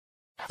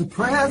The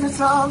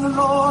presence of the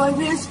Lord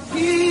is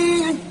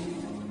here.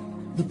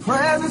 The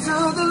presence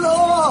of the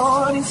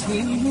Lord is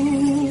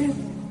here.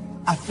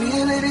 I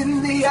feel it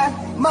in the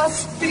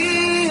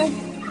atmosphere.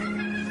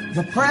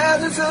 The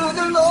presence of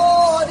the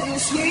Lord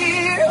is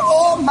here.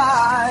 Oh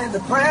my, the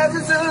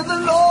presence of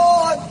the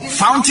Lord is here.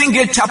 Fountain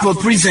Gate Chapel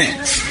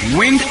presents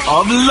Wind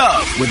of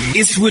Love with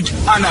Eastwood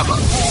Anaba.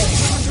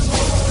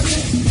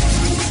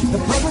 The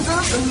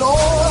presence of the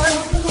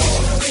Lord.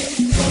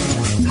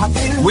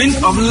 Wind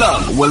of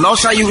Love will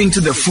usher you into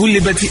the full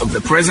liberty of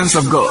the presence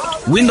of God.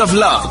 Wind of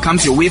Love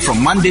comes your way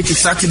from Monday to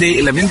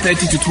Saturday,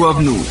 11:30 to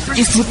 12 noon.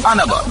 Eastwood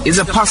Anaba is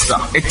a pastor,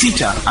 a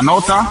teacher, an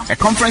author, a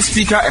conference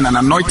speaker, and an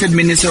anointed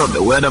minister of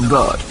the Word of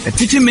God. The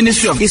teaching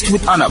ministry of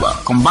Eastwood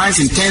Anaba combines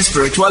intense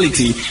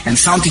spirituality and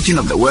sound teaching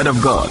of the Word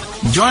of God.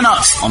 Join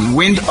us on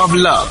Wind of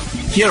Love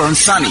here on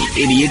Sunny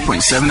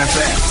 88.7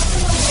 FM.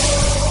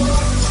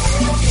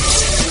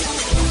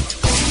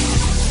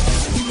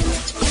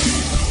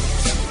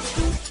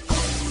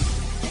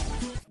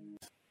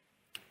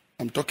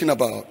 I'm talking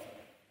about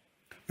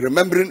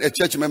remembering a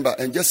church member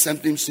and just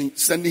sending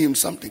him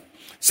something.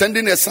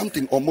 Sending her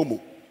something or momo.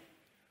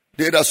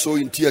 They that sow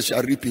in tears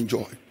shall reap in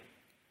joy.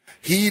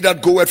 He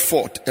that goeth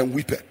forth and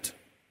weepeth,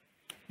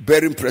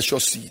 bearing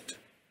precious seed,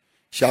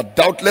 shall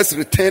doubtless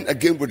return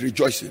again with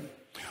rejoicing,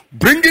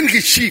 bringing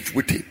his sheaf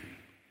with him.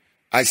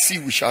 I see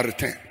we shall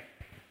return.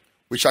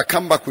 We shall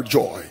come back with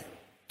joy.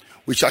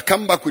 We shall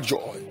come back with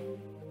joy.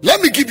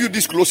 Let me give you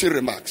these closing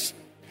remarks.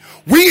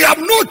 We have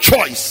no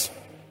choice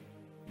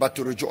but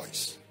to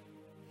rejoice.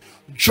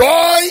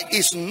 Joy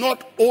is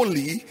not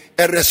only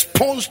a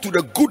response to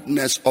the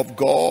goodness of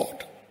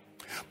God,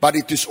 but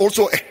it is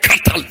also a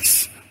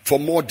catalyst for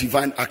more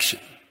divine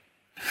action.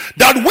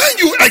 That when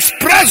you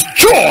express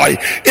joy,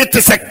 it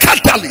is a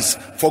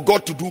catalyst for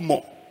God to do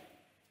more.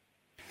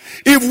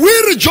 If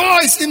we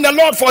rejoice in the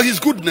Lord for his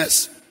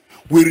goodness,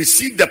 we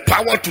receive the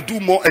power to do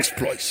more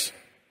exploits.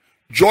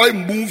 Joy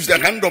moves the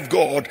hand of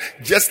God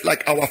just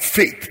like our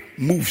faith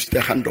moves the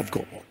hand of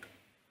God.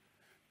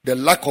 The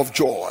lack of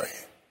joy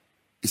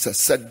is a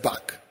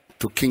setback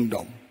to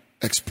kingdom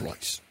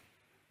exploits.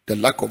 The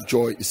lack of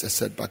joy is a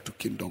setback to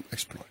kingdom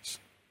exploits.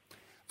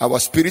 Our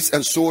spirits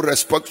and soul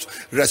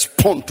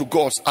respond to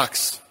God's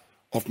acts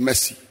of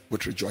mercy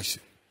with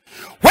rejoicing.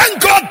 When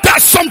God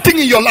does something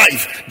in your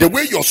life, the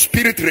way your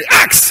spirit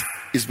reacts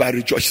is by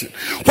rejoicing.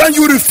 When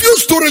you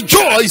refuse to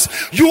rejoice,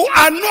 you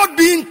are not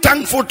being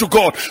thankful to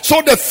God.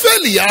 So the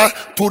failure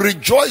to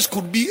rejoice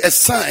could be a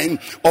sign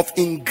of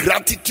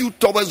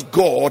ingratitude towards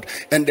God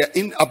and the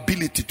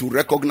inability to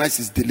recognize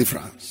his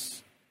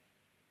deliverance.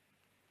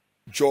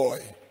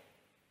 Joy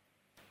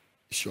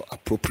is your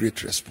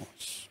appropriate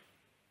response.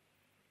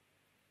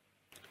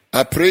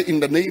 I pray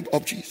in the name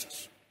of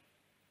Jesus.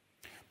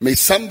 May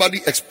somebody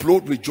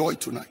explode with joy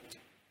tonight.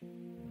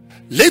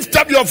 Lift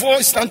up your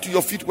voice, stand to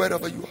your feet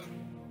wherever you are.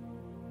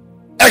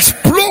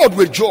 Explode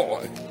with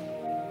joy.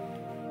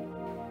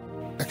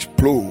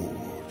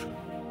 Explode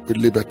with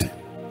liberty.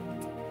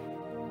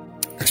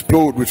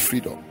 Explode with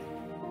freedom.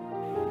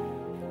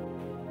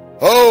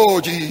 Oh,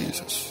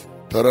 Jesus.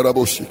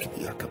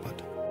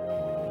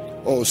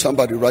 Oh,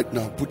 somebody right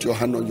now, put your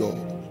hand on your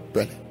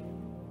belly.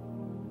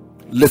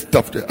 Lift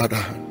up the other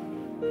hand.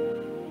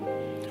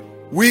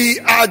 We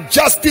are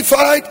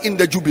justified in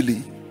the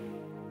Jubilee,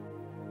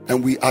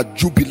 and we are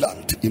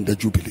jubilant in the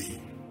Jubilee.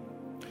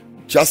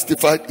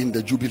 Justified in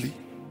the Jubilee,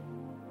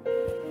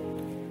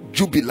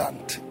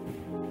 jubilant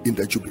in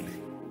the Jubilee.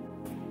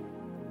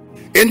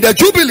 In the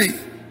Jubilee,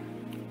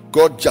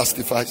 God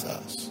justifies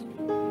us.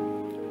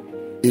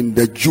 In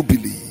the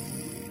Jubilee,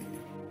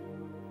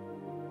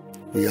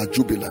 we are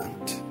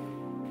jubilant.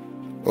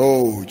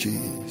 Oh,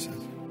 Jesus.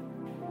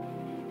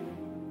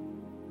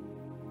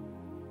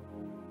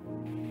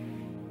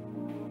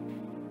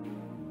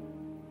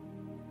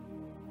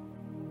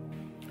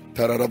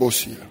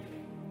 Tararabosia.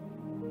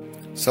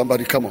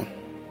 Somebody come on.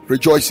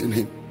 Rejoice in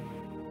him.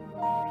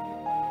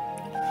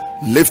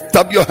 Lift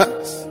up your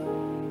hands.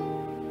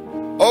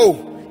 Oh,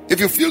 if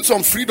you feel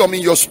some freedom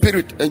in your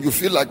spirit and you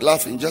feel like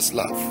laughing, just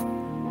laugh.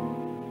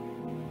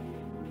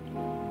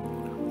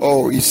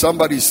 Oh, if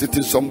somebody is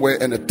sitting somewhere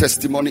and a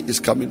testimony is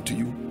coming to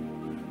you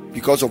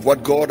because of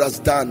what God has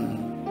done,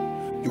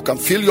 you can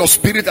feel your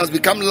spirit has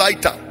become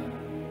lighter.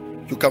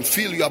 You can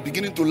feel you are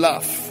beginning to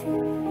laugh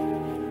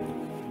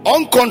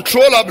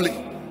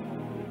uncontrollably.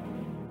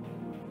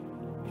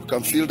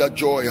 Can feel that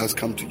joy has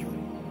come to you.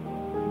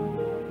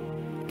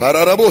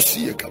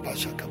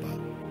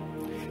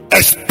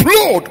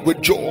 Explode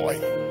with joy.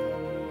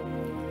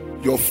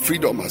 Your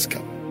freedom has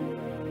come.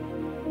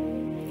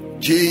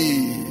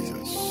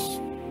 Jesus.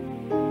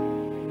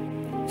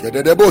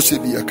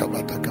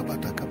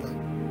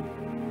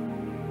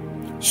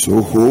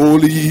 So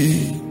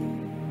holy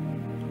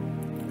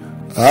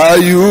are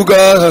you,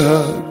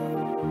 God.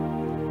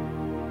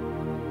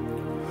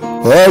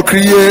 All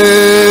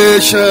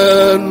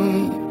creation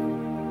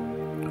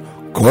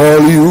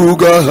call you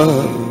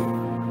God,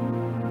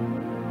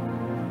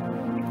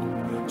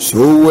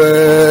 so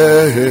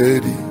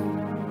worthy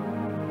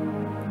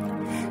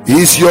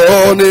is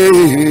your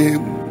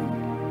name.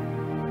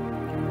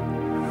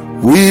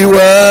 We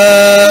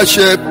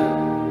worship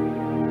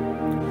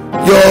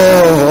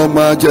your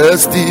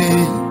majesty.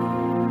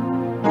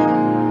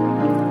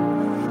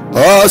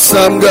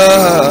 Awesome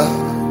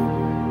God,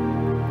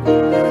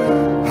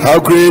 how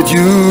great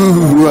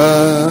you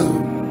are.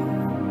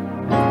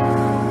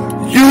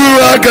 You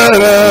are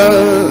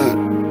God,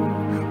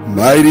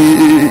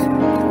 mighty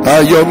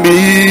are your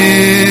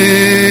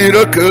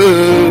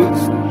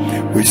miracles.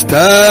 We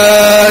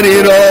stand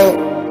in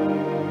awe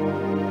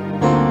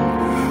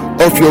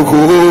of your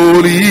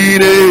holy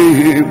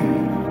name.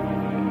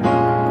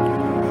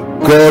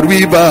 God,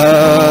 we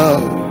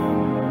bow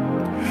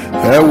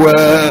and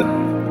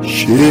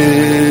worship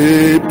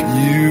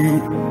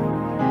you.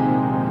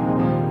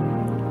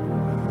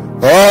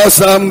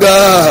 Awesome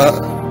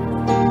God,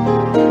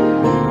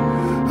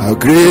 how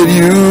great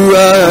you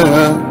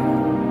are.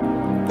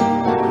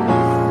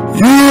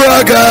 You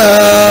are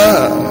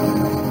God,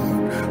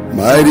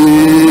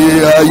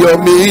 mighty are your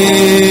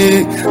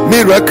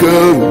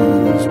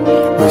miracles.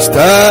 We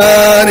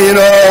stand in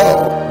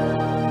awe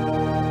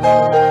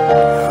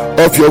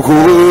of your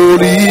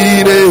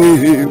holy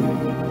name.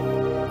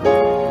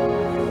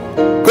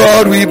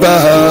 God, we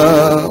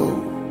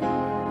bow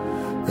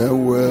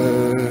and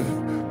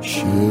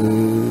worship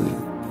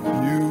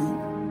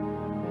you.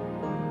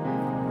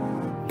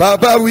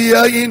 Baba, we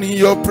are in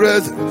your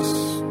presence.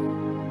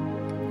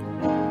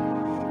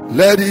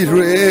 Let it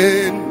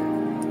rain.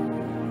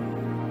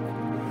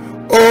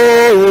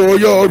 Oh,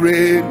 your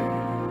rain.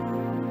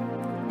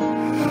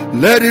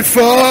 Let it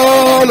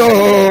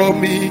follow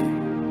me.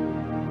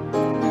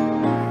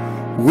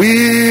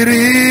 We're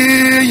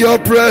in your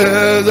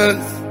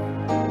presence.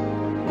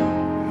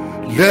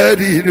 Let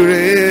it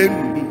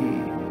rain.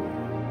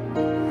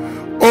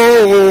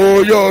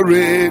 Oh, your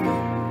rain.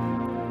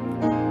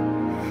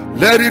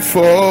 Let it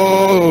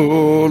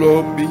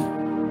follow me.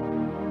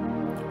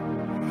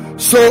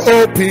 So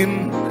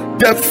open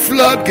the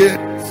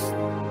floodgates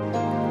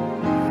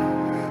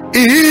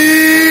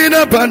in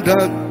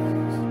abundance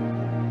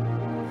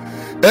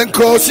and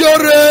cause your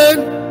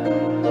rain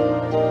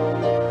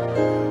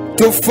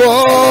to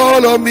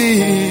follow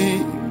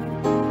me.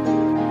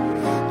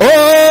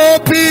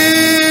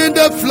 Open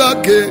the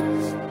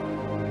floodgates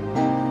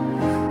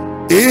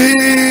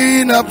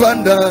in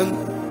abundance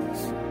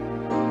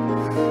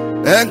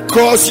and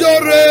cause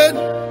your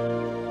rain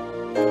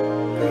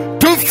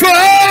to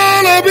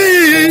follow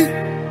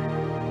me.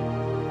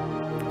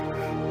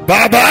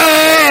 Baba,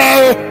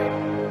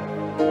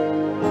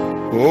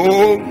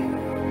 oh,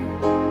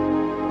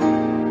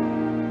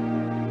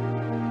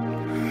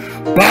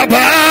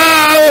 Baba,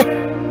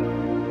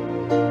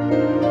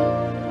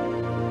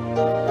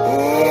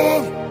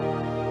 oh,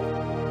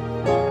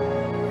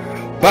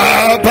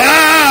 Baba,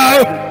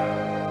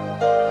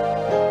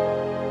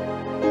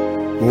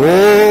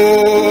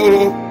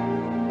 oh,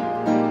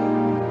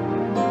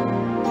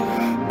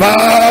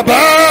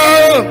 Baba,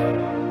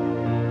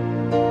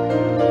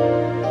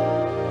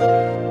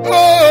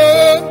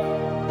 oh,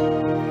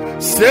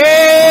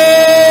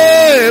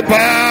 say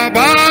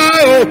Baba,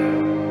 oh,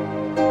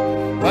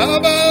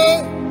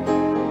 Baba,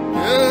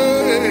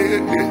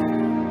 yeah.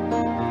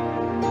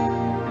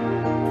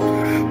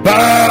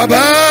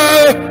 Baba,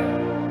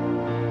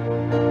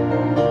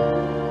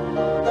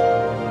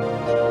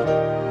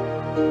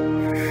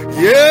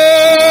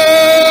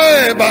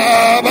 yeah,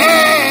 Baba,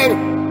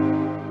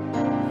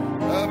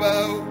 Baba,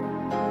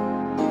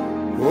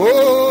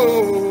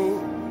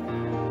 oh,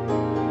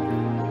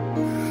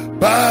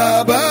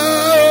 Baba,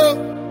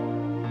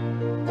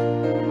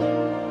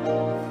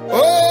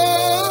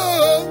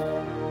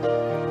 oh,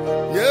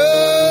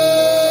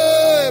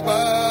 yeah,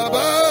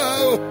 Baba,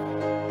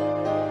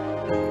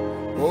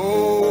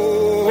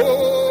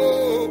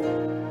 oh,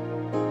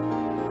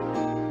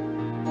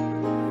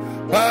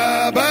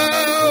 Baba.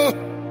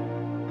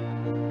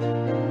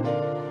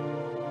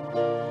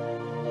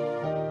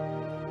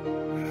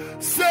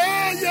 Say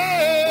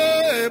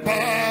yeah,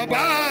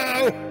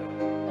 Baba.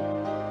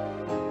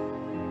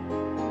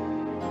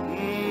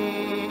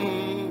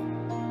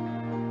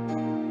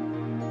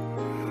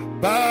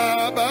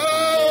 Baba.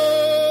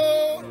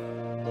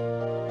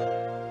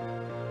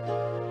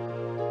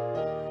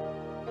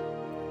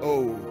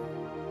 Oh,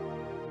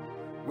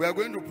 we are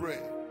going to pray.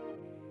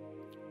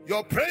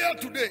 Your prayer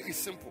today is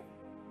simple.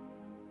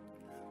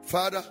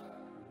 Father,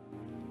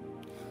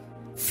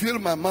 fill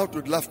my mouth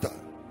with laughter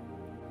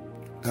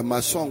and my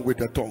song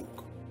with a tongue.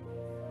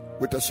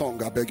 With a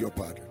song, I beg your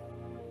pardon.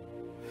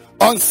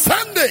 On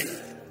Sunday,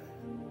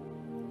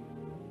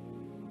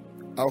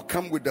 I'll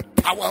come with the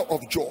power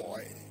of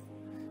joy,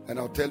 and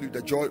I'll tell you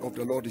the joy of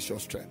the Lord is your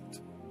strength.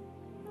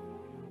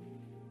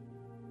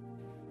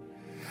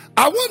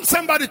 I want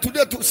somebody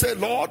today to say,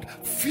 Lord,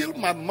 fill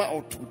my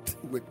mouth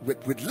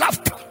with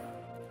laughter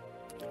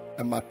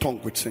and my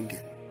tongue with singing.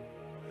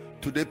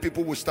 Today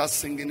people will start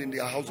singing in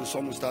their houses,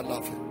 some will start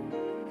laughing.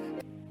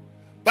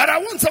 But I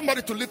want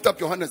somebody to lift up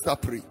your hand and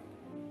start praying.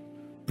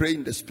 Pray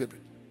in the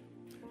spirit.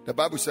 The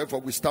Bible said, for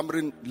with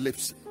stammering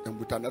lips and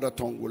with another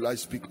tongue will I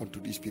speak unto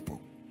these people.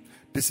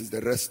 This is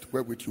the rest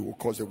wherewith you will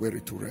cause the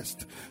weary to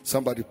rest.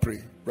 Somebody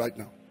pray right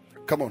now.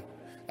 Come on.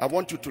 I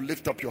want you to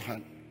lift up your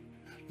hand.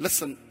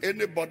 Listen,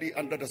 anybody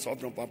under the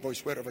sound of my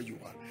voice, wherever you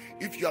are,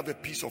 if you have a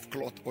piece of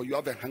cloth or you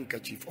have a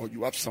handkerchief or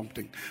you have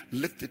something,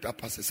 lift it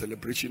up as a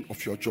celebration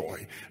of your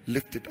joy.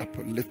 Lift it up,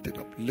 lift it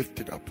up,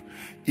 lift it up.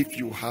 If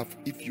you have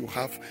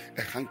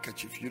a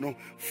handkerchief,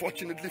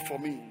 fortunately for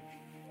me,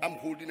 I'm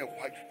holding a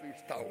white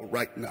face towel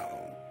right now.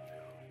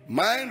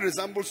 Mine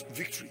resembles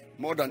victory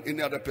more than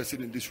any other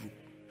person in this room.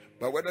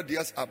 But whether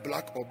theirs are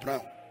black or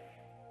brown,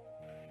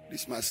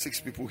 these are my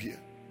 6 people here.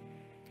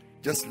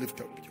 Just lift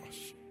up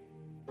yours.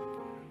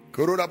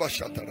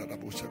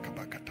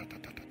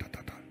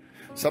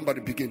 Somebody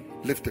begin.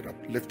 Lift it up.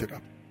 Lift it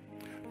up.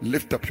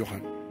 Lift up your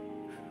hand.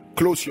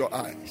 Close your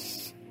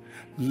eyes.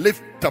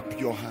 Lift up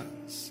your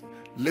hands.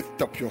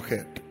 Lift up your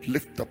head.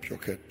 Lift up your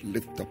head.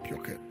 Lift up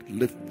your head.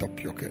 Lift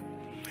up your head.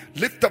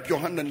 Lift up your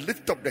hand and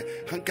lift up the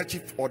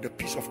handkerchief or the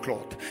piece of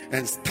cloth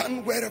and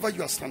stand wherever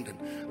you are standing.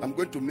 I'm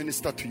going to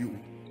minister to you.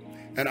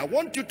 And I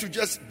want you to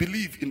just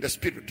believe in the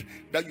spirit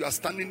that you are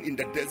standing in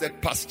the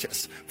desert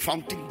pastures,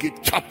 Fountain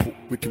Gate Chapel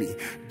with me.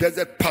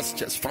 Desert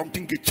pastures,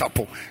 Fountain Gate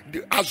Chapel.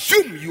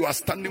 Assume you are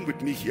standing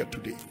with me here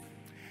today.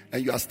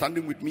 And you are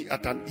standing with me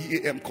at an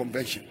EAM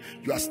convention.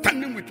 You are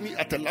standing with me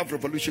at a Love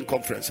Revolution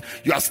conference.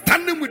 You are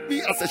standing with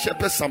me at a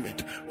Shepherd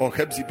Summit or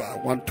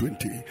Hebzibah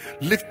 120.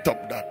 Lift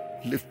up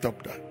that. Lift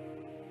up that.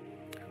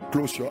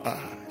 Close your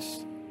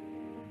eyes.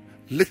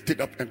 Lift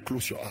it up and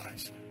close your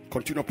eyes.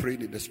 Continue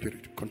praying in the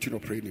spirit. Continue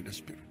praying in the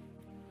spirit.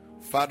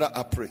 Father,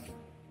 I pray.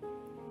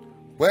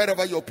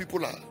 Wherever your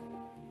people are,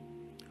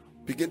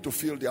 begin to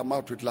fill their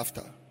mouth with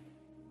laughter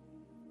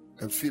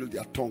and fill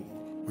their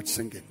tongue with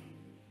singing.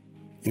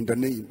 In the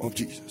name of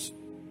Jesus.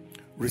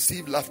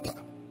 Receive laughter.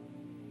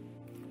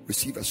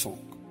 Receive a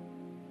song.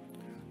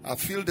 I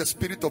feel the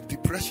spirit of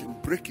depression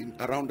breaking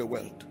around the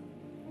world.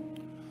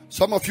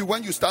 Some of you,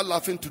 when you start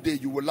laughing today,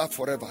 you will laugh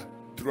forever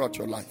throughout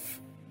your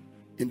life.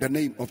 In the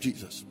name of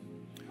Jesus.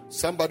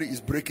 Somebody is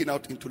breaking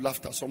out into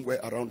laughter somewhere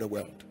around the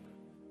world.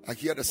 I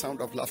hear the sound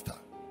of laughter.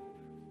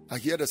 I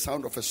hear the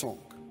sound of a song.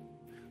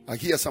 I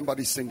hear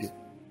somebody singing.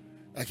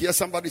 I hear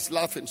somebody's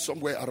laughing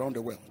somewhere around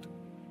the world.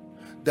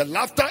 The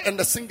laughter and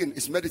the singing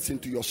is medicine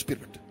to your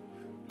spirit.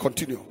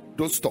 Continue.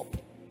 Don't stop.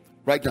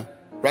 Right now.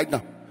 Right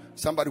now.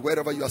 Somebody,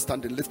 wherever you are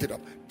standing, lift it up.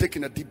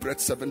 Taking a deep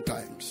breath 7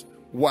 times.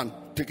 1,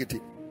 take it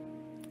in.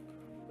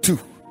 2,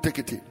 take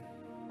it in.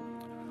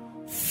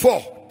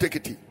 4, take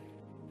it in.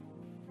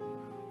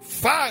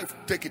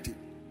 5, take it in.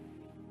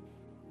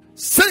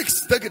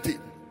 6, take it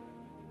in.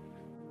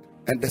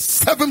 And the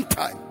 7th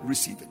time,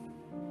 receive it.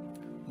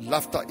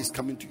 Laughter is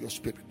coming to your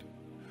spirit.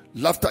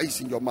 Laughter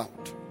is in your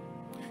mouth.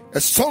 A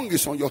song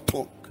is on your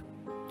tongue.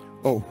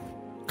 Oh,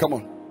 come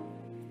on.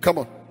 Come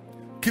on.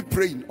 Keep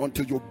praying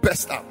until you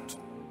burst out.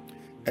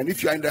 And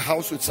if you are in the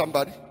house with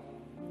somebody,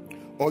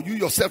 or you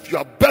yourself, you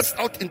are burst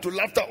out into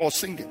laughter or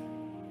singing,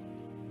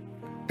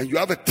 and you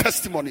have a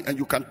testimony and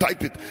you can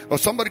type it, or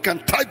somebody can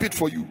type it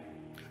for you,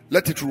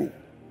 let it roll.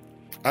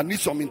 I need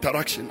some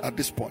interaction at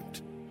this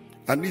point.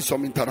 I need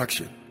some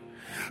interaction.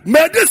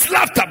 May this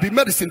laughter be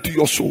medicine to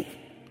your soul.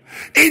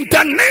 In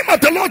the name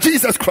of the Lord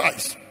Jesus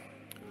Christ.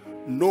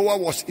 Noah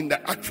was in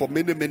the ark for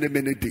many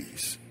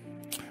days.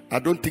 I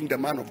don't think the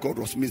man of God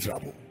was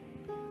miserable.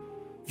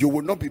 You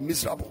will not be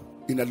miserable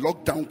in a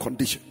lockdown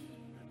condition.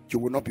 You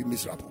will not be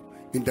miserable.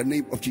 In the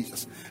name of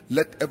Jesus.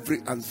 Let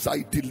every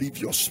anxiety leave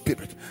your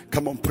spirit.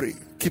 Come on, pray.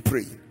 Keep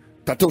praying.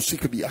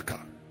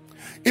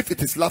 If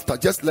it is laughter,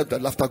 just let the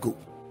laughter go.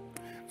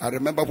 I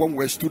remember when we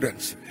were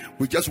students,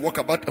 we just walk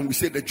about and we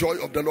say the joy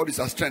of the Lord is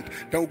our strength.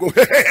 Then we go,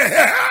 hey, hey, hey,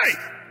 hey, hey.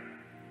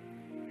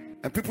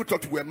 And people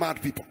thought we were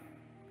mad people.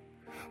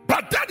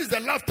 But that is the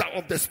laughter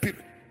of the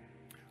spirit.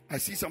 I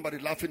see somebody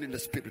laughing in the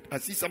spirit. I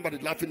see somebody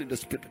laughing in the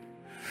spirit.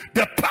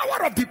 The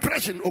power of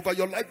depression over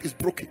your life is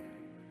broken.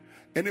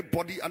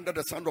 Anybody under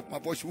the sound of my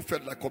voice who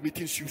felt like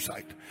committing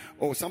suicide,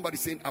 or somebody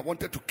saying, I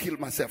wanted to kill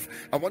myself.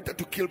 I wanted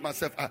to kill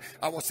myself.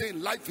 I was saying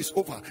life is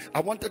over. I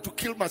wanted to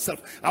kill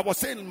myself. I was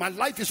saying my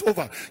life is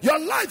over. Your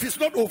life is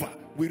not over.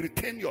 We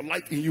retain your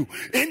life in you.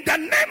 In the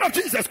name of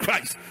Jesus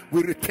Christ,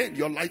 we retain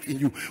your life in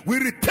you. We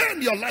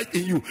retain your life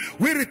in you.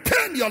 We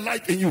retain your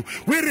life in you.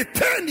 We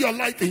retain your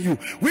life in you.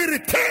 We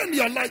retain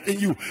your life in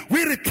you.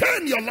 We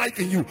retain your life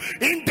in you.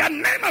 In the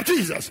name of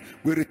Jesus,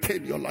 we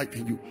retain your life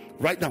in you.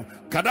 Right now.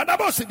 Come on,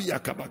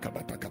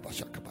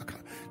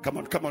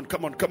 come on,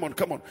 come on, come on,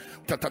 come on.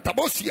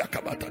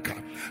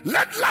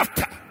 Let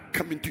laughter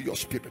come into your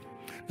spirit.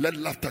 Let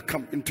laughter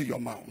come into your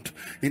mouth.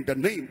 In the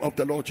name of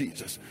the Lord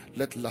Jesus.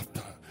 Let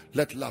laughter.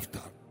 Let laughter.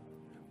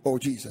 Oh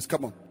Jesus,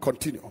 come on,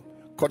 continue.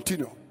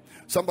 Continue.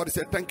 Somebody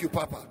said, thank you,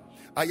 Papa.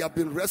 I have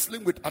been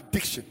wrestling with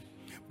addiction.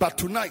 But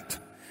tonight,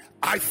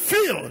 I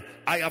feel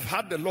I have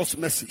had the Lord's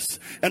mercies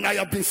and I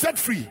have been set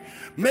free.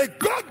 May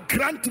God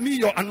grant me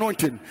your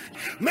anointing.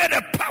 May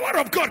the power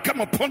of God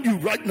come upon you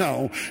right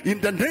now in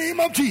the name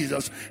of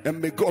Jesus,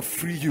 and may God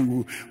free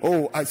you.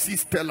 Oh, I see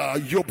Stella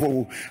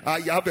Yobo. I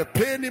have a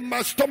pain in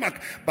my stomach,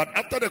 but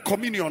after the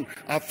communion,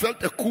 I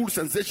felt a cool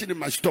sensation in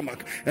my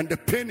stomach and the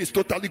pain is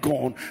totally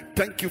gone.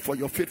 Thank you for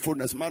your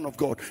faithfulness, man of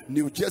God.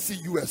 New Jersey,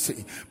 USA.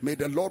 May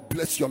the Lord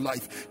bless your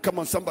life. Come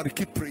on, somebody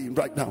keep praying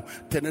right now.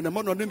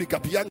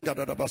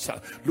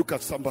 Look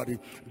at somebody.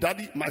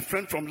 Daddy, my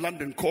friend from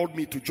London called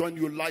me to join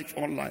you live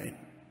online.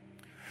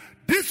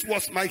 This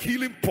was my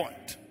healing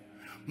point.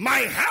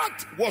 My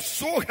heart was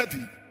so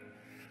heavy.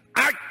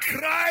 I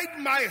cried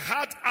my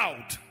heart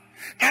out.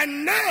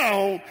 And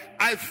now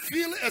I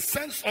feel a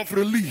sense of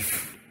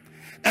relief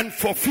and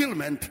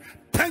fulfillment.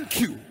 Thank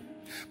you.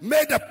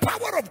 May the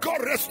power of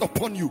God rest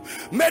upon you.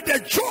 May the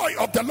joy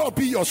of the Lord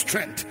be your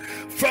strength.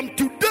 From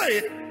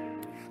today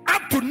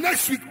up to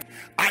next week,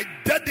 I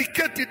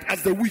dedicate it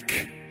as the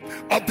week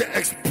of the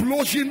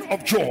explosion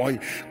of joy,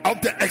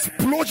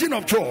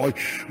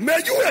 May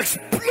you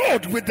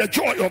explode with the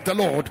joy of the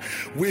Lord.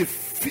 We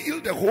fill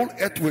the whole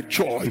earth with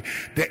joy.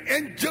 The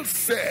angel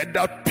said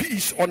that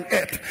peace on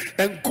earth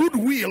and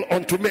goodwill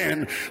unto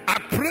men. I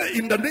pray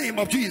in the name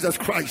of Jesus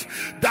Christ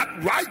that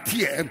right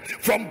here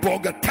from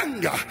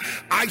Bogatanga,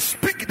 I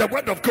speak the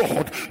word of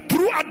God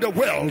throughout the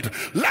world.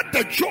 Let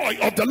the joy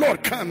of the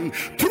Lord come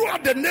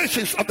throughout the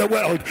nations of the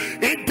world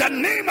in the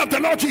name of the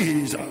Lord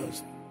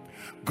Jesus.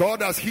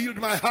 God has healed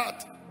my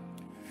heart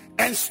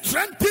and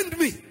strengthened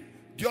me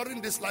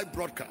during this live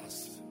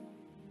broadcast.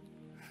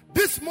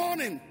 This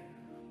morning,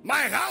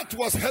 my heart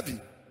was heavy,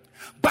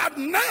 but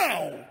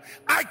now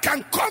I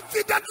can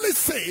confidently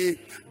say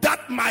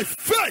that my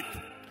faith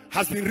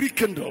has been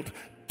rekindled.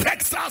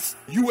 Texas,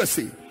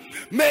 USA.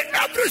 May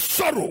every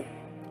sorrow,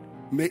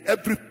 may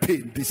every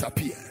pain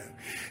disappear.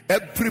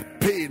 Every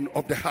pain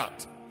of the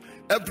heart.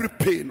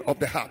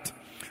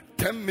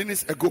 10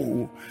 minutes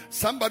ago,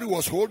 somebody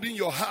was holding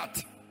your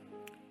heart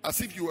as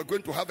if you were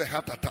going to have a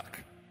heart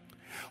attack.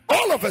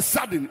 All of a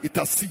sudden, it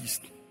has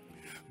ceased.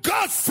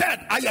 God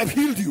said, I have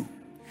healed you,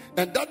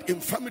 and that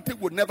infirmity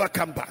will never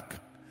come back.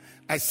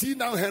 I see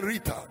now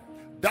Henrietta.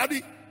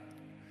 Daddy,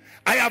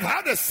 I have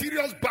had a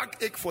serious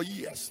backache for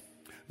years.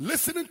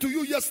 Listening to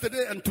you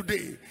yesterday and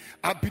today,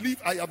 I believe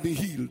I have been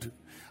healed.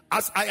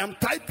 As I am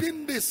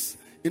typing this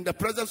in the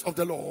presence of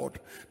the Lord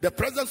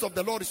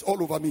is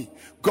all over me.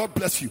 God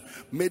bless you.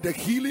 May the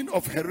healing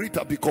of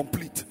Henrietta be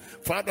complete.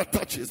 Father,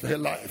 touches her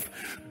life.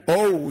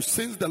 Oh,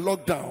 since the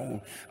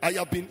lockdown, I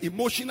have been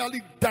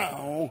emotionally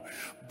down,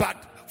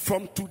 but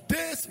from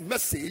today's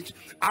message,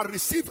 I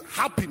receive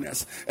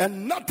happiness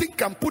and nothing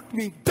can put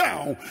me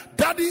down.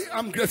 Daddy,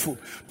 I'm grateful.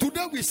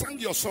 Today we sang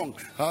your song.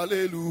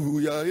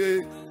 Hallelujah,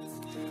 eh.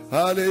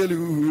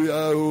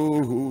 Hallelujah,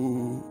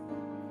 oh.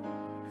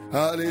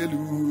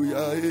 Hallelujah,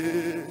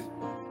 eh.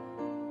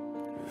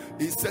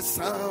 It's a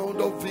sound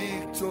of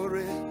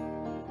victory.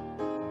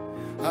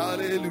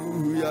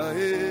 Hallelujah,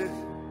 eh.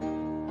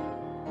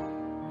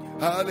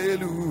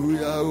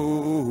 Hallelujah,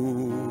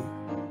 oh.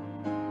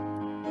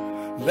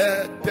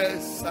 Let the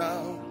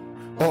sound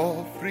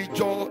of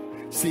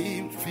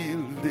rejoicing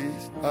fill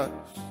this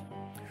house.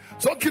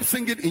 So keep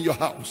singing in your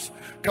house.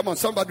 Come on,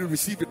 somebody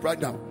receive it right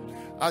now.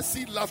 I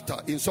see laughter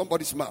in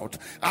somebody's mouth.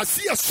 I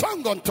see a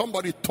song on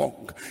somebody's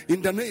tongue.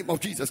 In the name of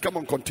Jesus. Come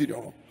on,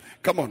 continue.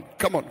 Come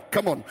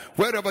on.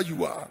 Wherever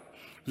you are,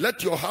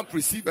 let your heart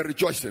receive a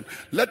rejoicing.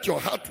 Let your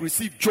heart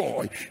receive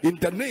joy in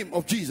the name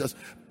of Jesus.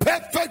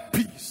 Perfect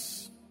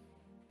peace.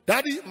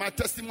 Daddy, my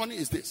testimony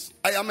is this.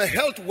 I am a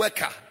health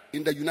worker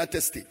in the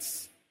United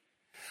States.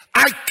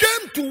 I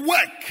came to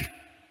work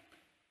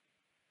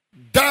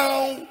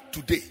down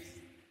today.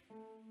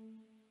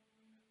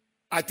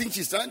 I think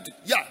she's trying to,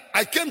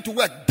 I came to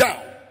work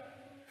down.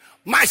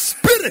 My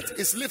spirit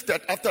is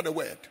lifted after the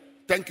word.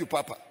 Thank you,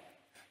 Papa.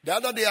 The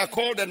other day I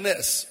called a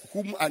nurse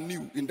whom I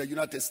knew in the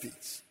United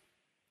States.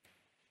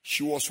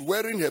 She was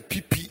wearing her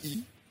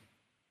PPE.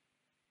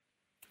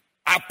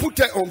 I put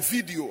her on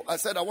video. I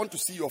said, I want to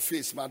see your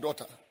face, my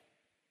daughter.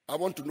 I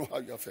want to know how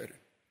you are faring.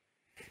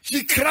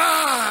 She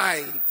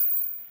cried.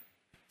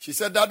 She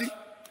said, Daddy,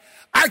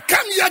 I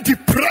come here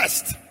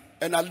depressed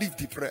and I leave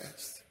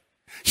depressed.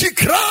 She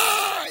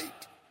cried.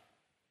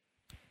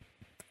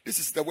 This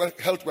is the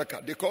health worker.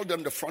 They call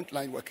them the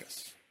frontline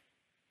workers.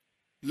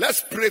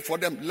 Let's pray for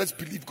them. Let's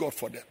believe God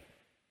for them.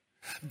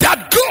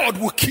 That God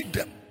will keep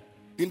them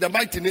in the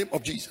mighty name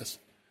of Jesus.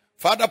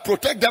 Father,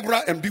 protect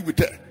Deborah and be with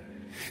her.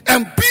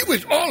 And be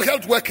with all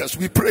health workers,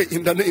 we pray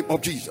in the name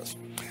of Jesus.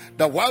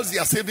 That whilst they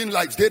are saving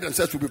lives, they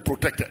themselves will be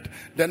protected.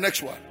 The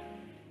next one.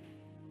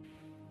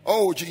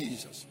 Oh,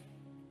 Jesus.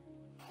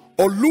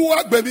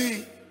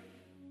 Oluwagbemi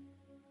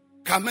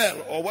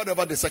Kamel, or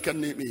whatever the second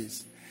name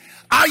is.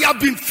 I have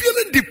been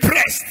feeling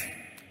depressed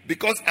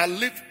because I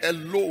live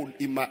alone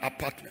in my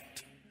apartment.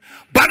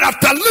 But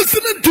after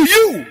listening to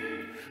you,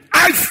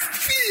 I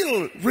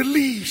feel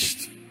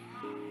released.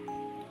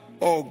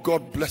 Oh,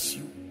 God bless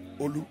you,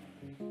 Olu.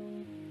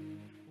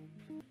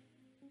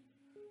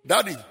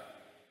 Daddy,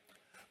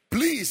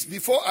 Please,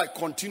 before I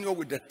continue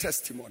with the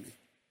testimony,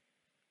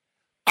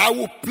 I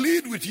will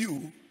plead with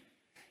you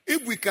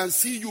if we can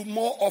see you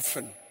more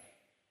often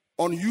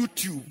on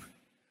YouTube,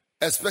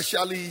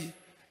 especially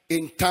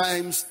in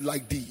times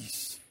like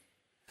these.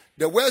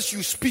 The words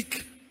you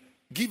speak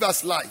give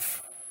us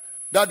life.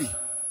 Daddy,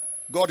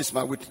 God is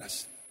my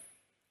witness.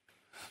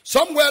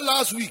 Somewhere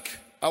last week,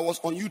 I was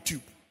on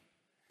YouTube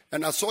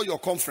and I saw your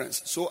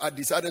conference, so I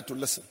decided to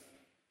listen.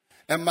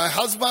 And my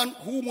husband,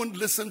 who won't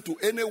listen to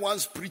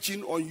anyone's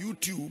preaching on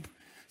YouTube,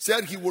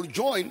 said he will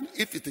join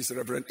if it is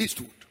Reverend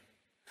Eastwood.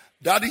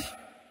 Daddy,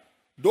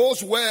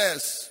 those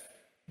words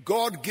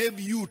God gave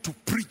you to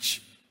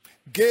preach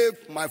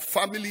gave my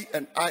family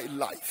and I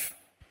life.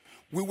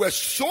 We were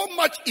so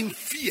much in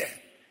fear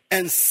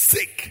and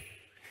sick,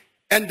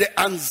 and the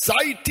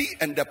anxiety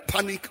and the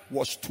panic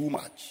was too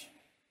much.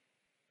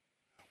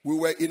 We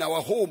were in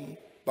our home,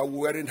 but we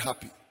weren't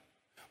happy.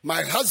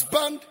 My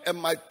husband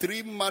and my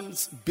 3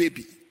 months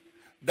baby.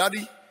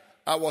 Daddy,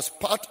 I was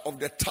part of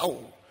the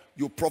towel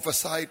you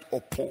prophesied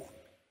upon.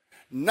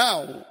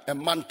 Now a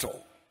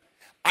mantle.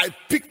 I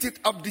picked it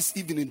up this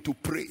evening to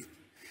pray.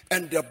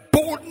 And the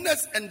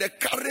boldness and the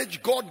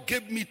courage God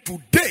gave me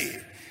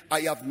today, I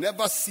have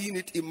never seen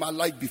it in my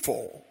life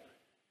before.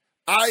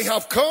 I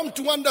have come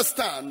to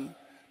understand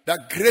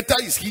that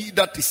greater is He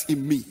that is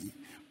in me.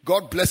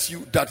 God bless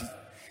you, Daddy.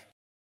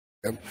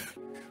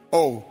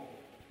 Oh,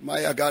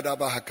 Maya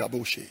Gadaba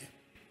Hakaboshe.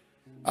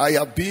 I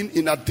have been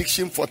in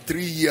addiction for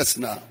 3 years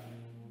now.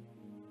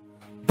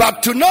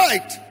 But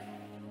tonight,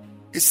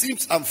 it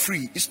seems I'm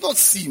free. It's not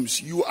seems,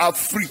 you are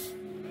free.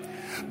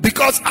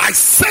 Because I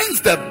sense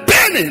the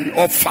burning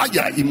of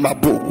fire in my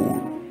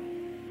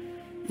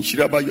bone. In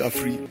Shiraba, you are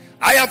free.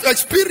 I have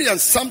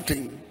experienced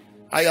something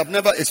I have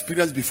never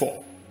experienced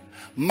before.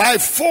 My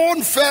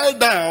phone fell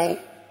down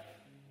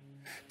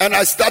and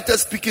I started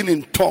speaking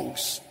in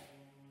tongues.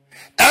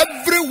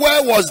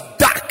 Everywhere was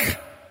dark.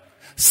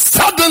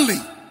 Suddenly,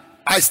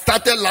 I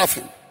started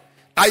laughing.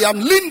 I am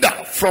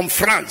Linda from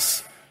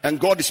France, and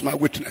God is my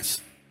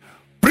witness.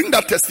 Bring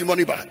that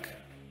testimony back.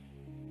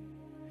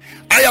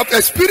 I have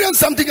experienced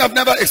something I've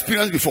never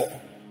experienced before.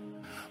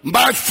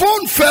 My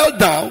phone fell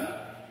down.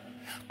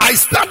 I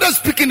started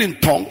speaking in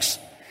tongues.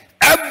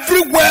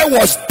 Everywhere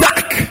was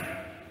dark.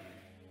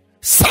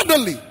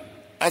 Suddenly,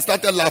 I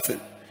started laughing.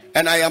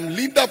 And I am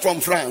Linda from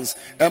France.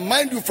 And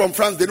mind you, from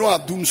France, they don't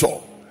have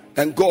doomsaw.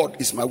 And God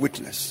is my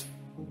witness.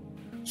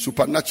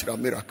 Supernatural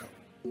miracle.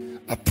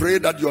 I pray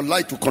that your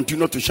light will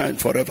continue to shine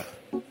forever.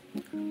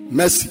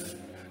 Mercy.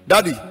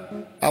 Daddy,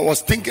 I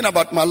was thinking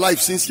about my life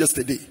since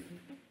yesterday.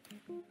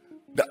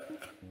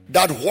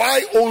 That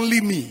why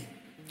only me?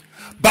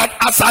 But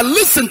as I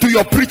listened to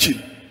your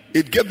preaching,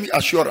 it gave me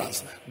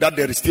assurance that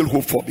there is still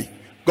hope for me.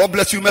 God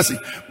bless you, Mercy.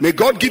 May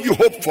God give you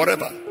hope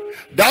forever.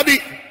 Daddy,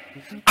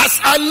 as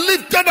I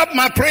lifted up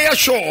my prayer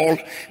shawl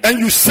and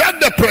you said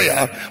the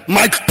prayer,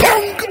 my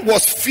tongue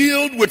was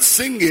filled with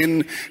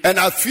singing and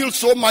I feel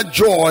so much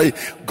joy.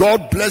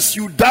 God bless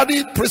you,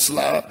 Daddy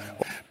Priscilla.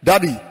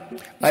 Daddy,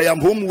 I am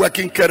home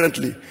working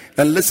currently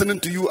and listening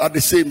to you at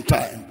the same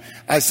time.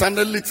 I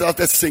suddenly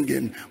started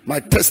singing.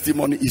 My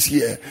testimony is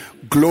here.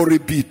 Glory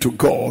be to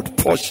God.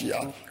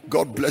 Portia.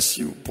 God bless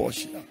you,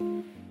 Portia.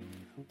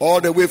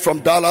 All the way from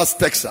Dallas,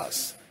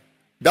 Texas.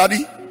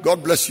 Daddy,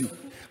 God bless you.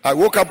 I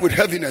woke up with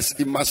heaviness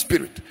in my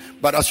spirit.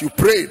 But as you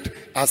prayed,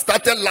 I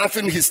started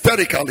laughing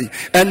hysterically.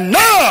 And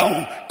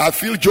now I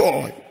feel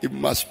joy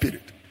in my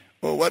spirit.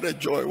 Oh, what a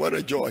joy, what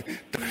a joy.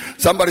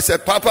 Somebody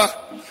said, Papa,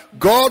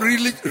 God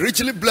really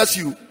richly bless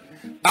you.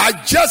 I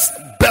just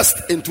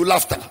burst into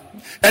laughter.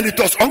 And it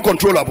was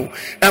uncontrollable.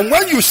 And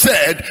when you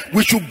said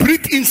we should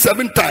breathe in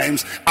 7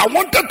 times, I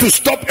wanted to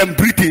stop and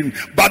breathe in.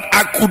 But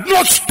I could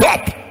not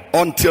stop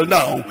until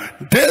now.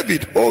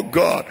 David, oh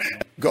God.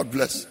 God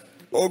bless.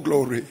 Oh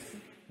glory.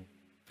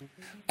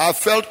 I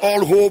felt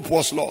all hope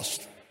was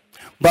lost.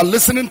 But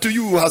listening to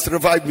you has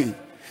revived me.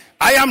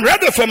 I am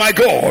ready for my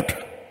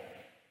God.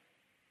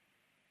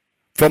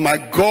 For my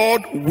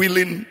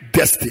God-willing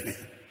destiny.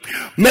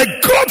 May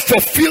God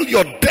fulfill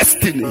your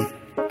destiny.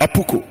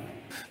 Apuko.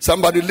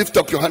 Somebody lift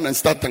up your hand and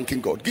start thanking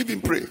God. Give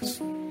him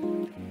praise.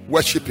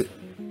 Worship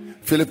him.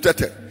 Philip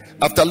Tete.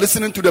 After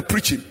listening to the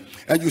preaching,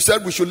 and you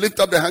said we should lift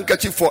up the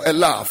handkerchief for a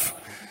laugh.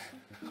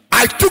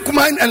 I took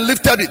mine and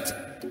lifted it.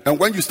 And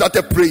when you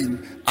started praying,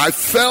 I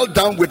fell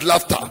down with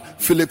laughter.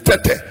 Philip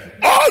Tete.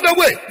 All the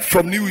way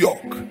from New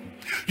York.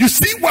 You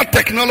see what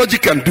technology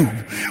can do.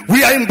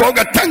 We are in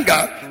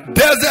Bogatanga,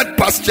 Desert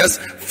Pastures,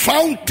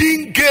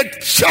 Fountain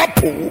Gate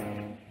Chapel,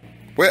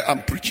 where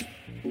I'm preaching.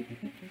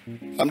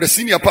 I'm the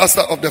senior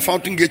pastor of the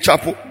Fountain Gate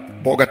Chapel,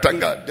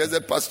 Bogatanga,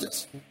 Desert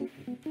Pastures.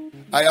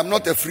 I am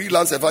not a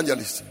freelance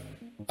evangelist.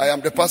 I am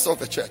the pastor of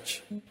the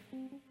church.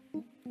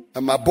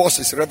 And my boss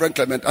is Reverend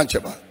Clement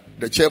Ancheba,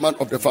 the chairman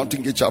of the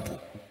Fountain Gate Chapel.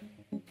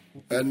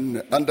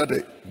 And under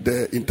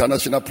the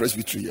International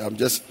Presbytery, I'm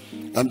just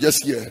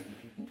here.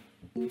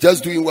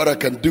 Just doing what I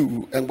can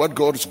do and what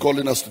God is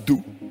calling us to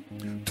do.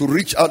 To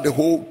reach out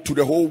to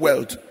the whole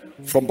world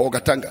from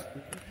Bogatanga.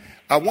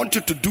 I want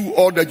you to do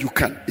all that you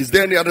can. Is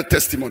there any other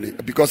testimony?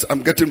 Because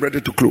I'm getting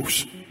ready to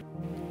close.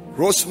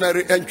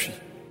 Rosemary Entry.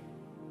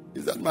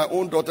 Is that my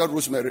own daughter,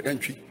 Rosemary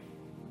Entry?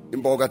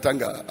 In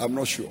Bogatanga? I'm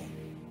not sure.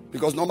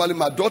 Because normally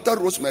my daughter,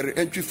 Rosemary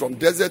Entry from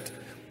Desert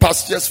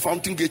Pastures,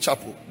 Fountain Gate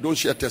Chapel, don't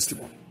share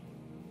testimony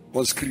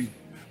on screen.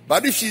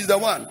 But if she's the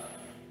one,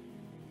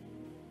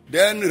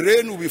 then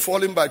rain will be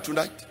falling by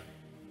tonight.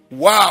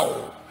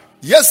 Wow.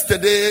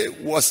 Yesterday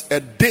was a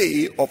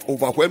day of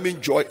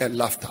overwhelming joy and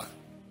laughter.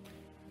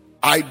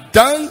 I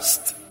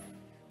danced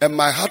and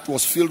my heart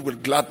was filled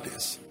with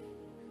gladness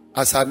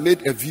as I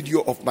made a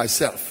video of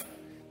myself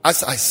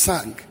as I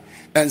sang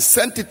and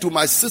sent it to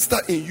my sister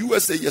in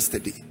USA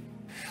yesterday.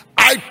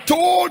 I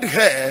told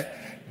her,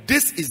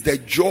 this is the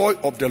joy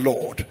of the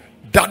Lord.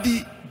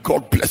 Daddy,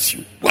 God bless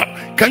you.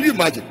 Wow. Can you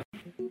imagine?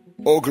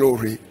 Oh,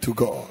 glory to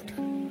God.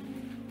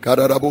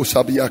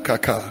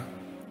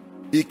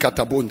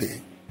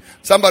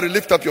 Somebody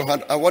lift up your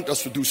hand. I want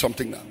us to do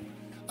something now.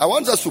 I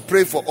want us to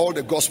pray for all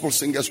the gospel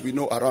singers we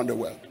know around the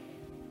world.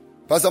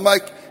 Pastor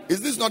Mike,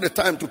 is this not the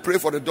time to pray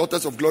for the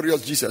daughters of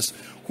glorious Jesus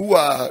who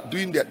are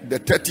doing the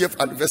 30th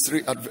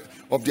anniversary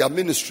of their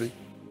ministry?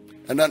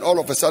 And then all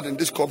of a sudden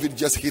this COVID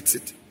just hits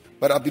it.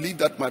 But I believe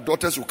that my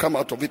daughters will come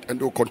out of it and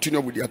they will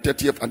continue with their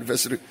 30th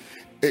anniversary.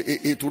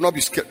 It will not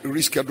be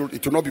rescheduled.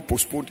 It will not be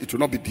postponed. It will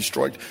not be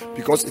destroyed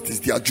because it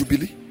is their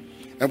jubilee.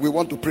 And we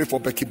want to pray for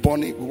Becky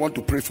Bonnie. We want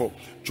to pray for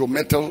Joe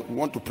Metal. We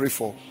want to pray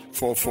for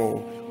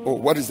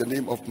what is the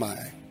name of my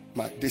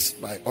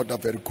other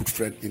very good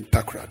friend in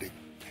Takoradi?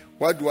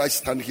 Why do I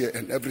stand here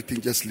and everything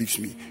just leaves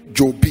me?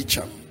 Joe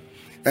Beecham.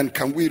 And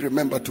can we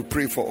remember to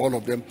pray for all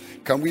of them?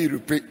 Can we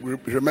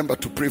remember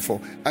to pray for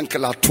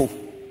Uncle Ato?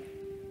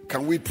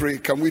 Can we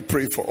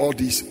pray for all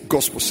these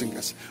gospel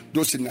singers?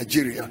 Those in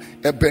Nigeria,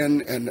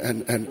 Eben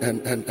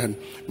and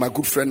my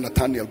good friend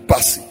Nathaniel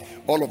Bassi.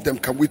 All of them,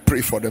 can we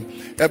pray for them?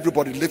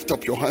 Everybody lift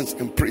up your hands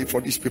and pray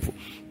for these people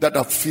that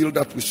have filled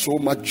that with so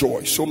much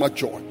joy, so much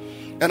joy.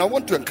 And I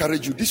want to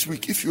encourage you this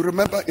week, if you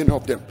remember any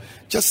of them,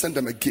 just send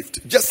them a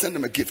gift. Just send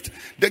them a gift.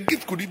 The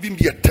gift could even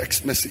be a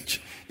text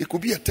message. It could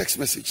be a text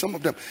message. Some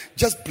of them,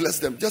 just bless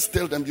them. Just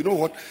tell them, you know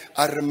what?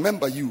 I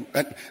remember you.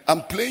 And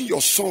I'm playing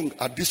your song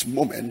at this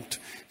moment.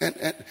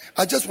 And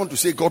I just want to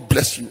say, God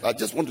bless you. I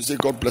just want to say,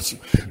 God bless you.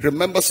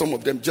 Remember some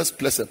of them, just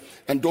bless them.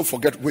 And don't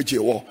forget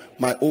Wejewo,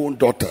 my own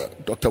daughter,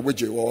 Dr.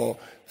 Wejewo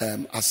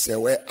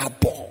Asewe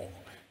Abo.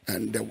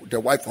 And the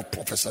wife of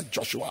Professor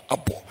Joshua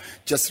Abo.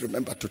 Just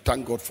remember to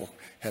thank God for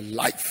her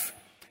life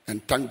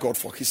and thank God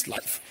for his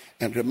life.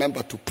 And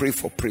remember to pray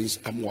for Prince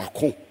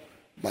Amwako,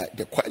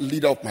 the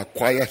leader of my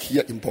choir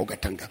here in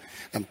Bogatanga.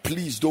 And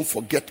please don't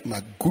forget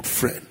my good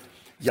friend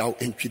Yao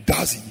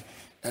Enchidazi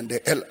and the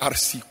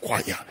LRC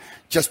choir.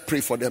 Just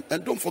pray for them.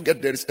 And don't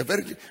forget there is a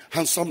very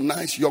handsome,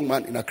 nice young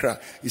man in Accra.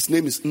 His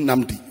name is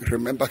Nnamdi.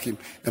 Remember him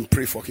and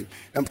pray for him.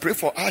 And pray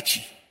for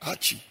Archie.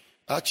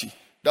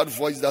 That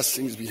voice that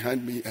sings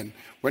behind me, and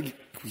when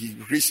he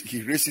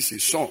raises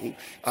his song,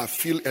 I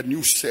feel a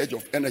new surge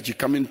of energy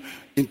coming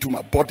into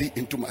my body,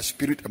 into my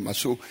spirit and my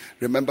soul.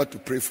 Remember to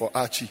pray for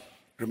Archie.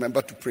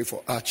 Remember to pray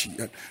for Archie.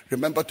 And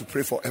remember to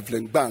pray for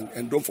Evelyn Bang.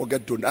 And don't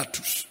forget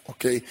Donatus.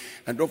 Okay?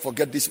 And don't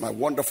forget this, my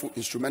wonderful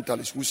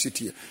instrumentalist who sit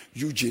here,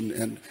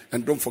 Eugene.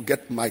 And don't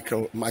forget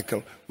Michael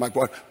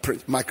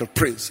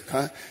Prince.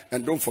 Huh?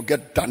 And don't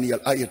forget Daniel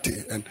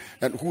Ayete.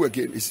 And who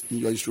again is in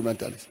your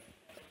instrumentalist?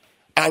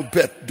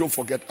 Albert, don't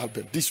forget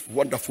Albert. These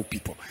wonderful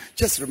people.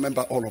 Just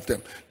remember all of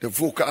them. The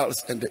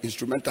vocals and the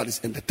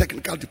instrumentalists and the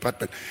technical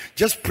department.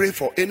 Just pray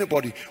for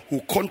anybody who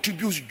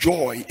contributes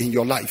joy in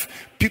your life.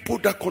 People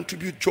that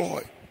contribute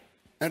joy.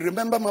 And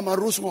remember Mama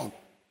Rosemont,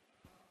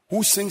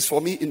 who sings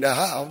for me in the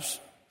house.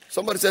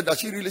 Somebody said,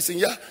 does she really sing?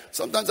 Yeah.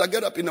 Sometimes I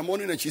get up in the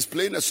morning and she's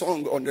playing a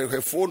song on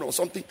her phone or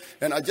something,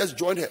 and I just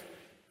join her.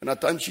 And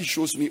at times she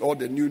shows me all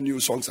the new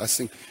songs I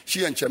sing.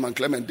 She and Chairman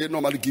Clement, they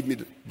normally give me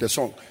the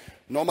song.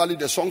 Normally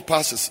the song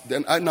passes,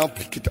 then I now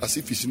pick it as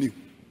if it's new.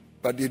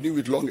 But they knew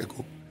it long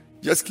ago.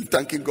 Just keep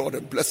thanking God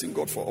and blessing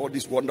God for all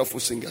these wonderful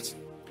singers.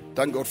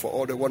 Thank God for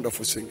all the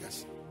wonderful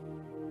singers.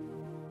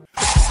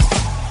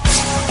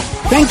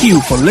 Thank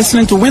you for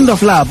listening to Wind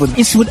of Love with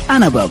Eastwood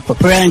Annabelle. For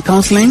prayer and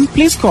counseling,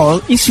 please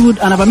call Eastwood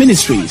Annabelle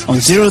Ministries on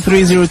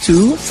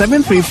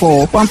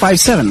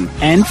 0302-734-157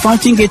 and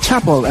Fountain Gate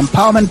Chapel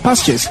Empowerment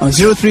Pastures on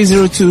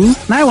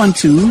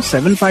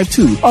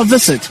 0302-912-752 or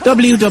visit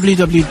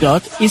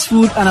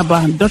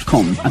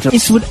www.eastwoodannabelle.com. Until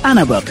Eastwood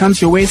Annabelle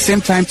comes your way same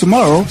time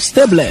tomorrow,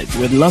 stay blessed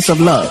with lots of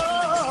love.